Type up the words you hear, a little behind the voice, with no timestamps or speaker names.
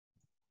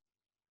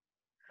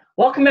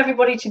Welcome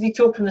everybody to the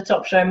Talk from the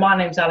Top show. My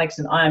name's Alex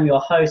and I am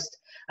your host.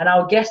 And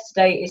our guest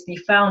today is the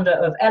founder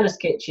of Ella's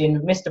Kitchen,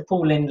 Mr.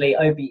 Paul Lindley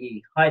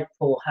OBE. Hi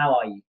Paul, how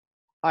are you?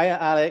 Hi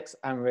Alex,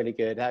 I'm really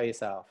good. How are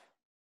yourself?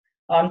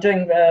 I'm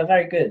doing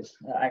very good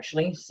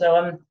actually.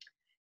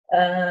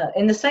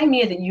 In the same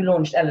year that you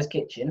launched Ella's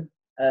Kitchen,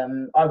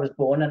 I was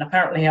born and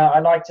apparently I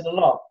liked it a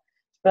lot.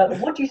 But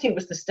what do you think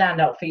was the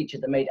standout feature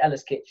that made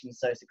Ella's Kitchen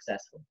so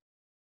successful?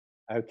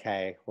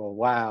 Okay, well,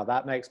 wow,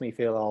 that makes me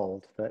feel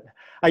old. But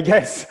I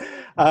guess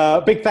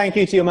big thank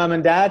you to your mum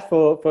and dad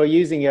for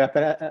using you up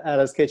at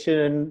Ella's Kitchen.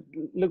 And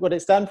look what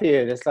it's done for you.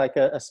 It's like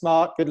a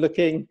smart,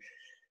 good-looking,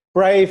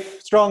 brave,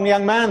 strong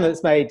young man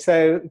that's made.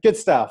 So good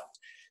stuff.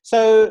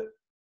 So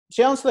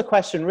to answer the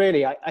question,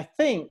 really, I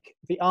think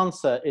the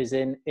answer is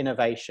in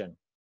innovation.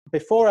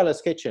 Before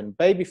Ella's Kitchen,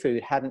 baby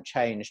food hadn't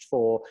changed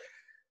for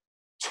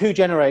two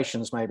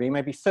generations,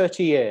 maybe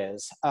 30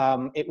 years.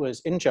 It was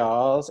in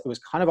jars, it was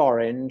kind of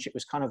orange, it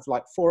was kind of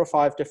like 4 or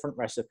 5 different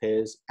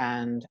recipes,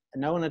 and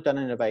no one had done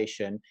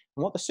innovation. And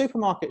what the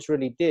supermarkets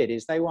really did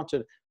is they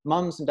wanted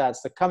mums and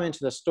dads to come into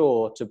the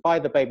store to buy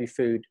the baby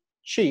food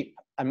cheap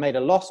and made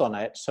a loss on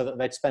it so that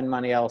they'd spend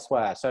money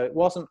elsewhere. So it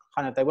wasn't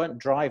they weren't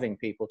driving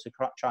people to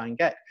try and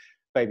get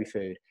baby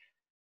food.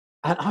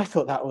 And I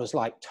thought that was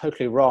like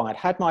totally wrong. I'd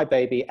had my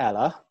baby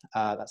Ella,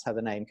 that's how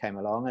the name came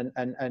along,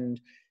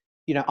 and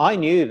you know, I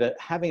knew that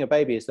having a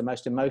baby is the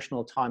most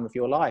emotional time of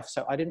your life.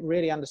 So I didn't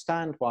really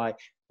understand why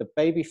the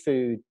baby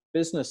food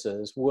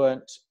businesses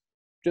weren't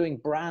doing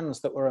brands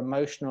that were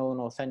emotional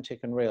and authentic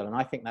and real. And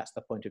I think that's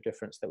the point of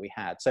difference that we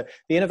had. So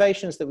the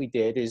innovations that we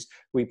did is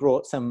we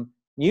brought some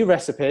new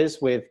recipes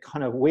with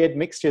kind of weird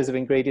mixtures of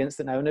ingredients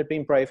that no one had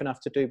been brave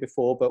enough to do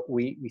before, but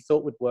we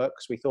thought would work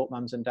because we thought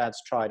mums and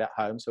dads tried at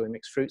home. So we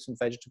mixed fruits and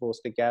vegetables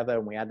together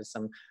and we added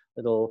some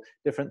little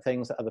different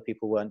things that other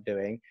people weren't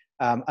doing.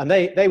 And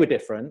they were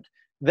different.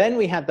 Then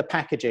we had the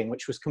packaging,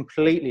 which was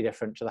completely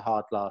different to the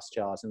hard glass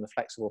jars and the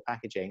flexible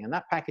packaging. And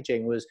that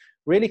packaging was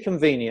really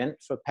convenient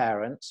for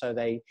parents. So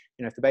they,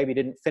 you know, if the baby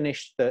didn't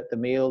finish the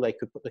meal, they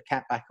could put the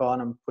cap back on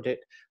and put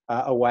it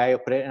away or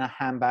put it in a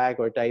handbag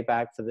or a day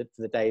bag for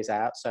the days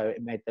out. So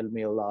it made the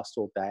meal last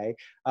all day.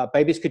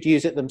 Babies could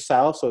use it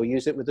themselves or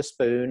use it with a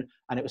spoon,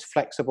 and it was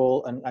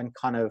flexible and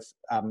kind of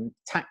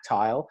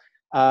tactile.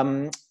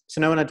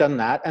 So no one had done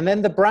that. And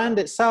then the brand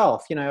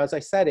itself, you know, as I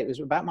said, it was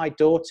about my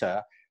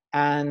daughter.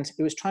 And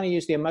it was trying to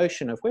use the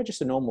emotion of we're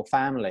just a normal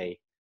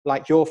family,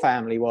 like your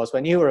family was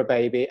when you were a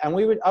baby. And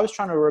I was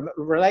trying to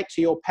relate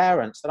to your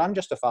parents that I'm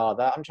just a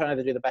father. I'm trying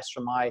to do the best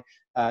for my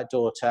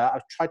daughter.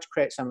 I've tried to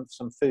create some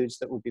foods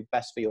that would be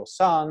best for your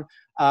son,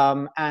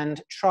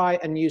 and try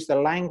and use the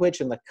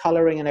language and the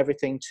coloring and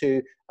everything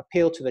to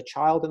appeal to the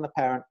child and the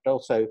parent, but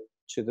also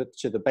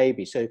to the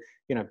baby. So,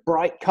 you know,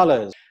 bright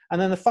colors.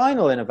 And then the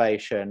final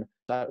innovation,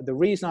 the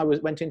reason I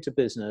went into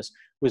business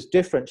was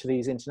different to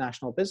these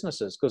international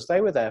businesses because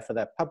they were there for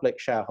their public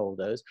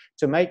shareholders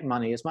to make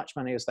money, as much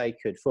money as they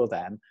could for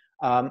them.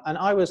 And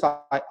I was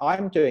like,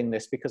 I'm doing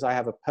this because I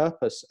have a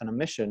purpose and a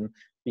mission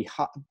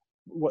behind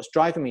what's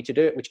driving me to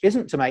do it, which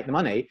isn't to make the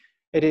money.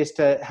 It is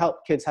to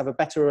help kids have a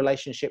better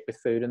relationship with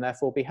food and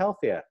therefore be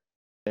healthier.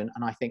 And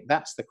I think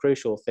that's the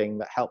crucial thing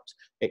that helped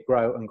it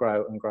grow and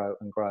grow and grow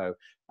and grow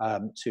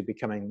to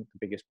becoming the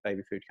biggest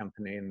baby food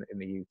company in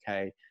the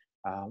UK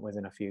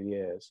within a few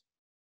years.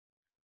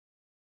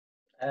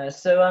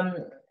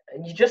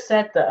 You just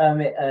said that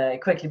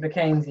it quickly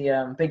became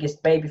the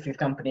biggest baby food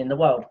company in the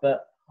world.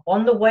 But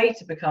on the way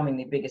to becoming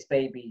the biggest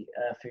baby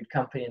food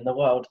company in the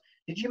world,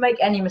 did you make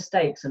any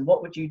mistakes? And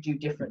what would you do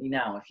differently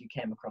now if you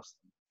came across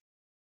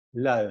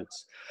them?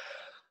 Loads.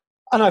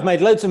 And I've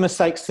made loads of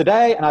mistakes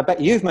today, and I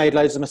bet you've made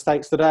loads of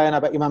mistakes today, and I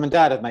bet your mum and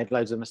dad have made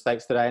loads of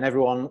mistakes today, and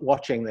everyone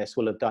watching this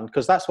will have done,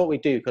 because that's what we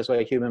do, because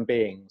we're human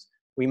beings.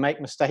 We make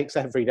mistakes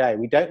every day.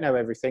 We don't know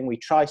everything. We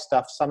try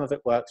stuff. Some of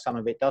it works, some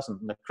of it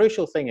doesn't. And the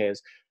crucial thing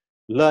is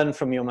learn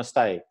from your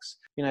mistakes.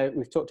 You know,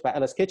 we've talked about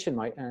Ella's Kitchen,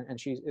 and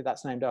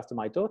that's named after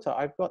my daughter.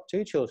 I've got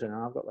 2 children,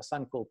 and I've got a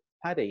son called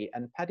Paddy,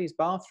 and Paddy's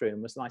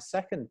bathroom was my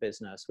second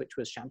business, which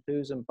was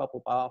shampoos and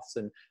bubble baths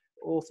and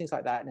all things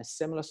like that in a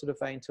similar sort of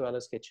vein to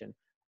Ella's Kitchen.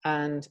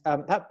 And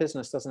that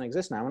business doesn't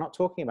exist now. We're not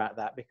talking about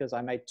that because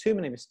I made too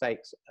many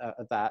mistakes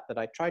at that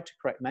I tried to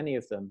correct many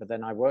of them, but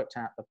then I worked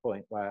out the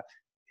point where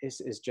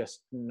this is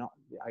just not,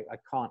 I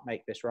can't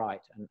make this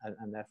right,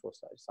 and therefore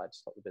I decided to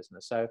stop the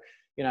business. So,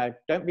 you know,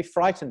 don't be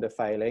frightened of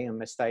failing, and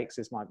mistakes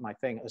is my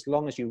thing, as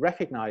long as you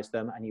recognize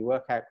them and you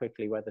work out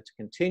quickly whether to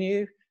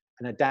continue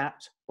and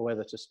adapt or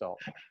whether to stop.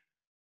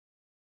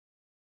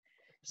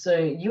 So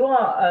you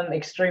are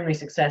extremely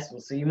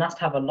successful, so you must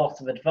have a lot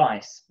of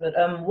advice. But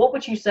what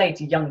would you say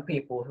to young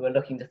people who are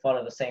looking to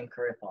follow the same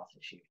career path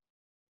as you?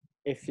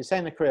 If you're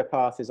saying the career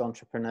path is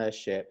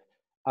entrepreneurship,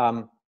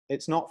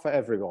 it's not for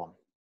everyone.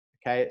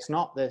 Okay, it's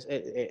not this.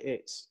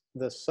 It's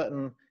the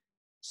certain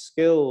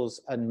skills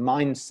and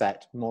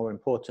mindset, more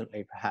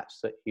importantly, perhaps,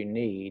 that you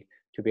need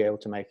to be able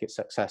to make it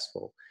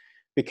successful,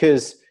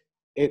 because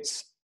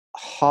it's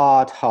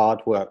hard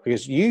work,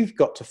 because you've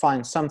got to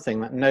find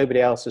something that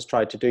nobody else has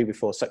tried to do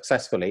before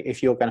successfully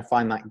if you're going to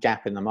find that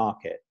gap in the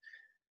market.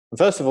 And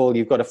first of all,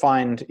 you've got to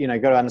find, you know,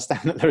 you've got to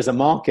understand that there is a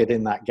market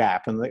in that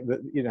gap, and that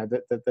you know,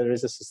 that there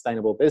is a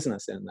sustainable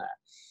business in there.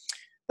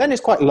 Then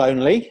it's quite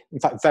lonely, in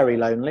fact, very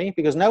lonely,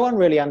 because no one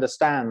really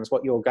understands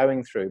what you're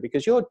going through,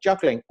 because you're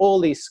juggling all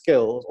these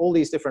skills, all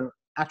these different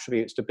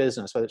attributes to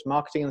business, whether it's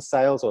marketing and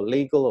sales or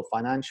legal or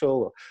financial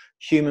or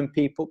human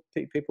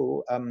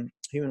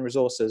human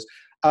resources.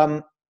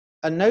 And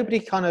nobody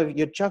kind of,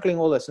 you're juggling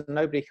all this and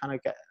nobody kind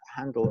of get a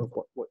handle of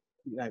what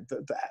you know,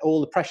 all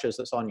the pressures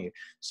that's on you.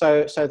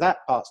 So that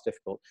part's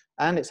difficult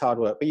and it's hard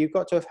work, but you've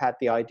got to have had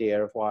the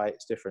idea of why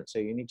it's different. So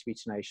you need to be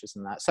tenacious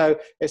in that. So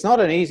it's not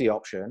an easy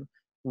option,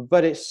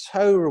 but it's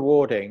so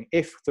rewarding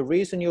if the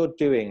reason you're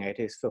doing it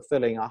is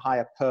fulfilling a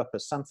higher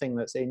purpose, something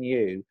that's in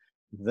you,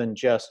 than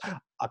just,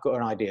 I've got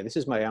an idea, this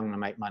is my, I'm going to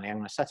make money, I'm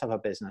going to set up a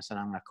business and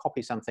I'm going to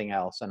copy something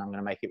else and I'm going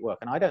to make it work.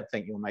 And I don't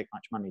think you'll make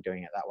much money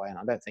doing it that way, and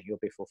I don't think you'll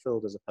be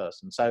fulfilled as a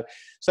person.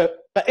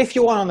 But if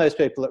you're one of those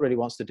people that really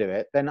wants to do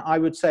it, then I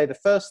would say the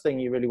first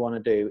thing you really want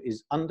to do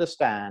is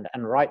understand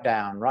and write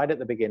down right at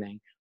the beginning,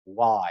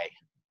 why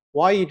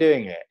are you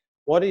doing it?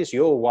 What is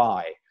your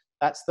why?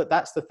 That's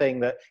the thing,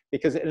 that,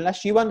 because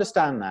unless you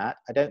understand that,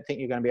 I don't think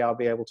you're going to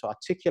be able to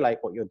articulate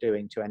what you're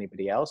doing to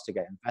anybody else, to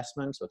get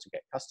investments or to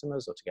get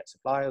customers or to get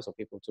suppliers or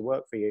people to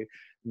work for you.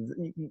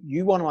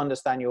 You want to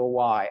understand your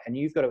why, and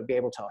you've got to be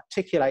able to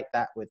articulate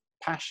that with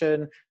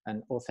passion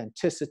and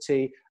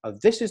authenticity of,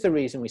 this is the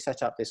reason we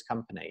set up this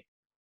company.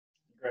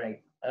 Great.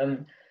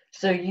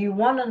 So you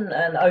won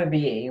an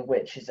OBE,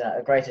 which is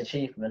a great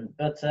achievement,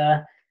 but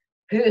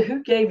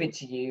who gave it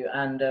to you,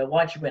 and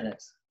why did you win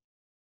it?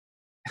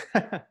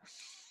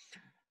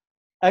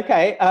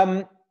 Okay,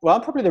 well,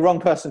 I'm probably the wrong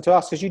person to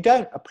ask, because you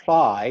don't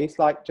apply. It's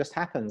like, just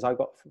happens. I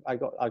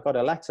got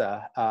a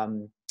letter,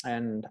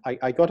 and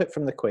I got it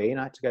from the Queen.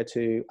 I had to go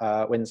to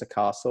Windsor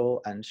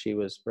Castle, and she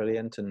was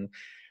brilliant, and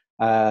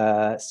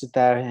stood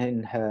there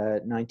in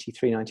her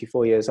 93,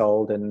 94 years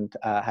old, and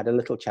had a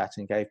little chat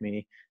and gave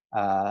me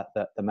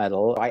the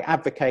medal. I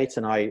advocate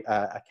and I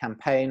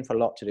campaign for a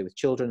lot to do with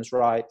children's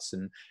rights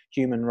and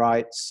human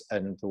rights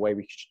and the way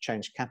we should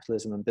change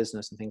capitalism and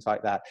business and things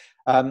like that.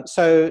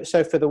 So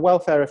for the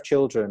welfare of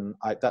children,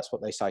 that's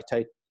what they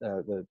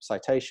the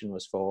citation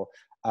was for.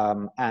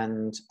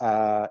 And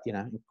you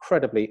know,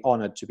 incredibly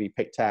honoured to be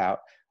picked out.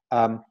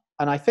 And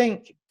I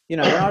think, you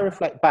know, when I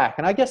reflect back,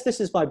 and I guess this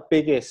is my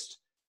biggest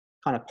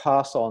kind of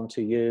pass on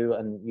to you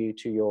and you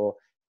to your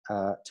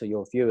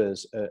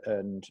viewers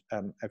and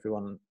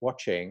everyone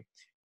watching,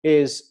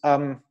 is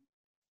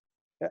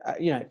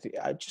you know,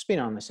 I've just been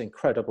on this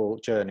incredible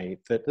journey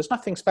that there's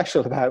nothing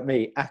special about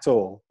me at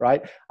all,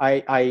 right?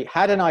 I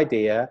had an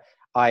idea.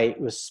 I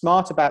was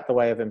smart about the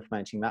way of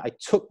implementing that. I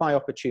took my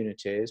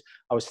opportunities.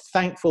 I was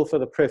thankful for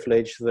the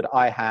privilege that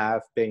I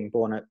have, being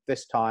born at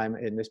this time,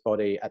 in this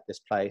body, at this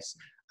place,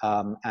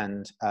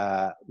 and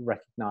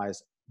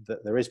recognize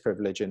that there is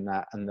privilege in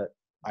that, and that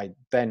I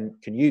then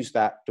can use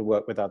that to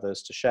work with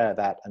others, to share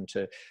that, and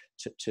to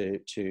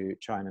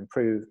try and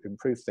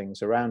improve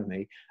things around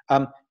me.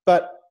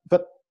 But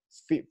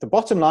the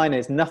bottom line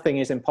is, nothing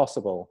is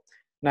impossible.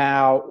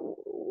 Now,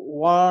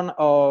 one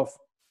of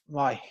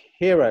my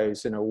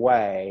heroes, in a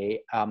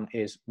way,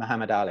 is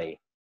Muhammad Ali.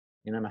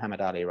 You know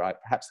Muhammad Ali, right?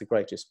 Perhaps the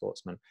greatest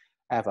sportsman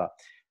ever.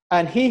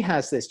 And he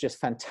has this just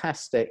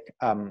fantastic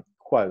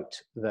quote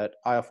that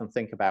I often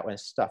think about when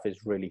stuff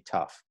is really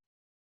tough.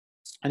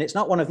 And it's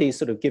not one of these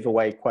sort of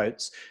giveaway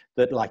quotes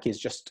that like is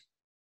just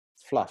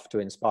fluff to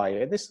inspire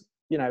you. This,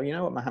 you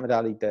know what Muhammad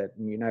Ali did,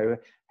 and you know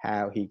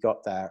how he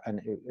got there, and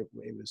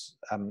it was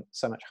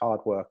so much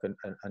hard work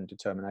and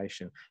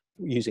determination,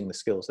 using the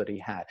skills that he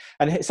had.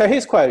 And so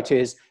his quote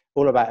is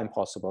all about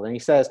impossible, and he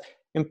says,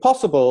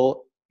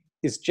 "Impossible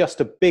is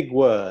just a big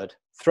word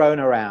thrown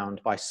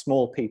around by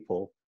small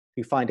people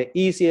who find it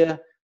easier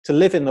to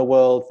live in the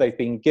world they've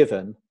been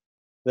given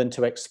than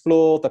to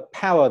explore the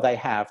power they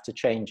have to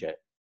change it.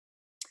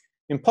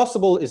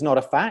 Impossible is not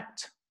a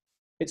fact,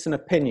 it's an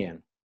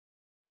opinion.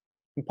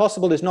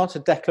 Impossible is not a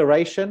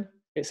declaration,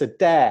 it's a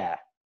dare.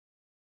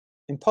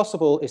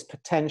 Impossible is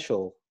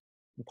potential.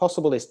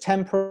 Impossible is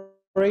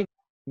temporary.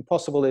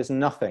 Impossible is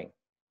nothing."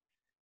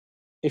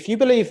 If you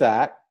believe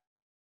that,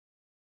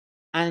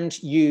 and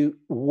you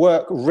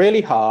work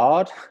really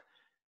hard,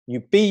 you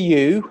be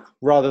you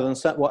rather than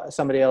what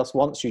somebody else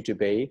wants you to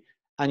be,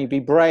 and you be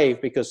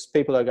brave because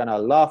people are going to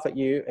laugh at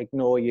you,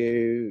 ignore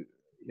you,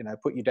 you know,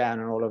 put you down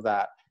and all of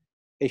that.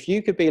 If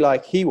you could be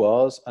like he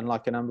was, and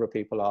like a number of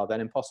people are,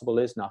 then impossible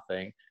is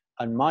nothing.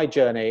 And my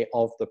journey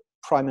of the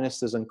prime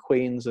ministers and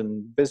queens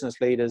and business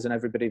leaders and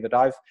everybody that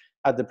I've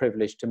had the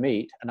privilege to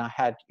meet, and I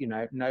had, you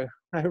know, no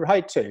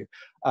right to,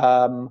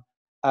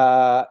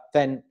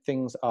 then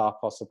things are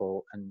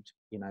possible. And,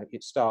 you know,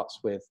 it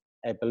starts with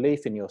a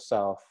belief in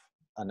yourself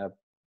and a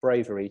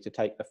bravery to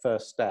take the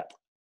first step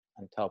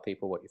and tell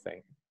people what you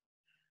think.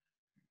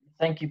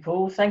 Thank you,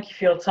 Paul. Thank you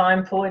for your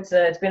time, Paul.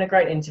 It's been a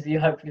great interview.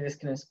 Hopefully this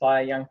can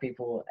inspire young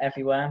people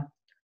everywhere.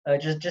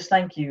 Just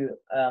thank you,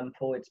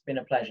 Paul. It's been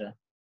a pleasure.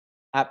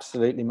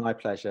 Absolutely my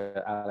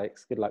pleasure,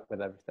 Alex. Good luck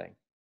with everything.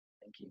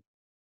 Thank you.